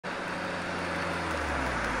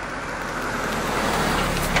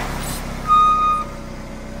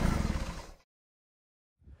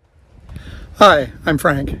Hi, I'm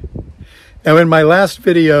Frank. Now in my last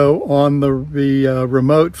video on the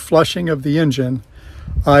remote flushing of the engine,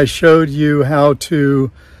 I showed you how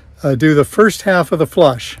to do the first half of the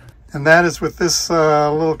flush. And that is with this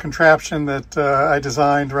little contraption that I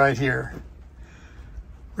designed right here,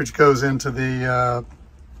 which goes into the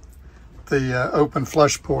open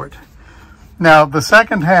flush port. Now the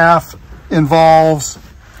second half involves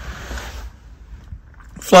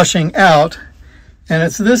flushing out, and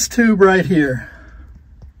it's this tube right here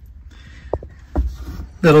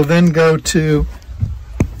that'll then go to,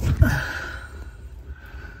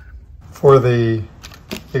 for the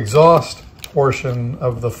exhaust portion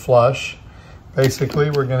of the flush. Basically,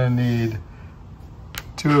 we're going to need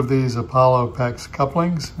 2 of these Apollo PEX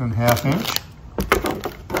couplings in 1/2 inch.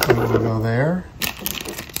 So we'll go there.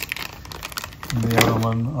 And the other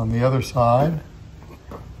one on the other side,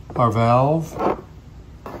 our valve,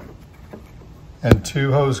 and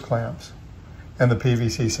 2 hose clamps, and the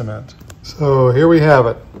PVC cement. So here we have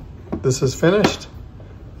it. This is finished.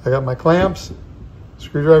 I got my clamps,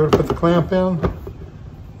 screwdriver to put the clamp in,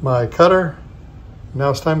 my cutter. Now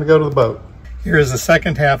it's time to go to the boat. Here is the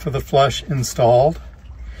second half of the flush installed,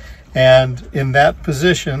 and in that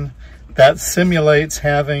position, that simulates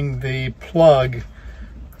having the plug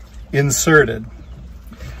inserted.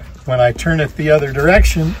 When I turn it the other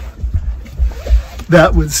direction,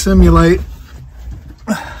 that would simulate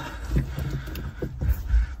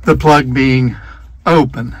the plug being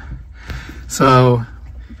open. So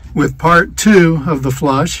with part 2 of the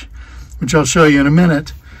flush, which I'll show you in a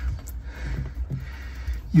minute,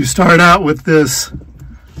 you start out with this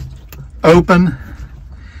open,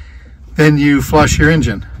 then you flush your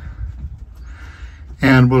engine.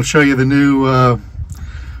 And we'll show you the new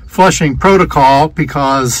flushing protocol,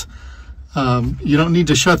 because you don't need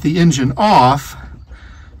to shut the engine off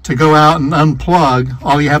to go out and unplug.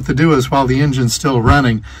 All you have to do is, while the engine's still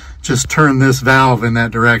running, just turn this valve in that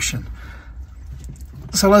direction.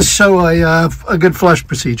 So let's show a good flush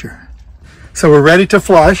procedure. So we're ready to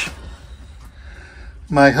flush.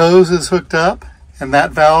 My hose is hooked up and that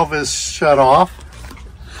valve is shut off.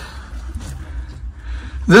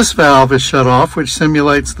 This valve is shut off, which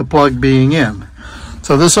simulates the plug being in.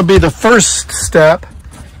 So this will be the first step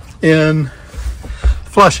in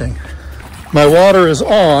flushing. My water is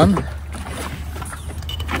on,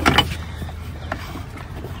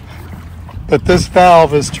 but this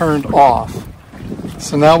valve is turned off.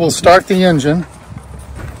 So now we'll start the engine.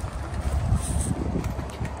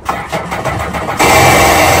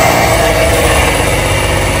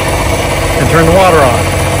 And turn the water on.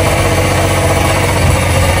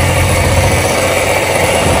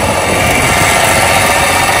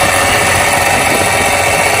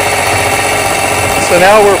 So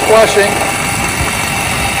now we're flushing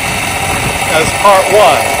as part 1.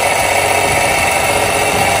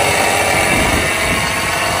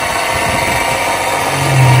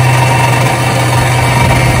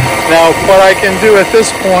 Now what I can do at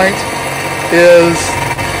this point is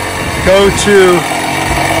go to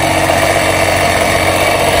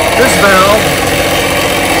this valve,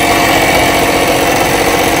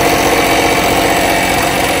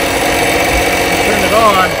 turn it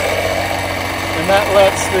on, and that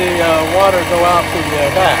lets the water go out the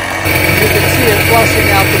back. And you can see it flushing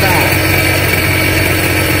out the back.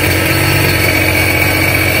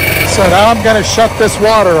 So now I'm going to shut this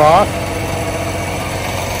water off.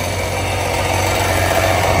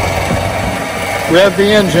 Rev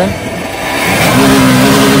the engine.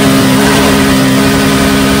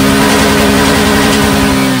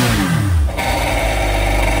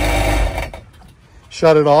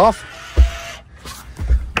 Shut it off.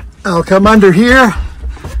 I'll come under here,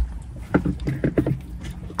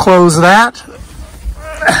 close that,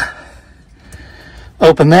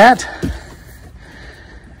 open that,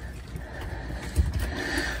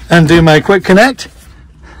 undo my quick connect,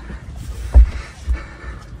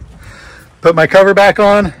 put my cover back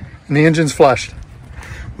on, and the engine's flushed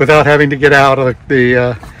without having to get out of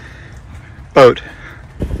the boat.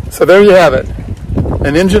 So there you have it,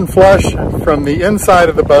 an engine flush from the inside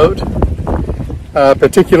of the boat.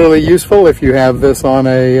 Particularly useful if you have this on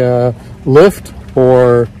a lift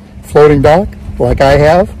or floating dock like I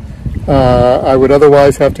have. I would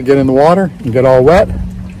otherwise have to get in the water and get all wet,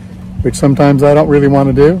 which sometimes I don't really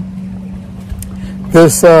want to do.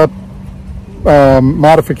 This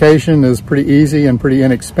modification is pretty easy and pretty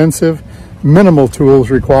inexpensive. Minimal tools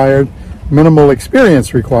required, minimal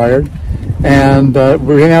experience required, and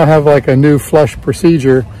we now have like a new flush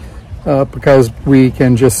procedure because we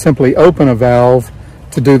can just simply open a valve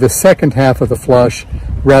to do the second half of the flush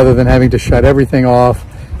rather than having to shut everything off,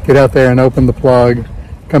 get out there and open the plug,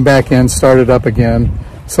 come back in, start it up again.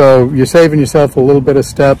 So you're saving yourself a little bit of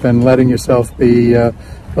step and letting yourself be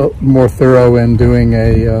more thorough in doing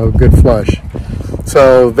a good flush.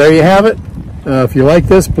 So there you have it. If you like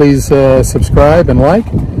this, please subscribe and like,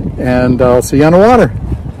 and I'll see you on the water.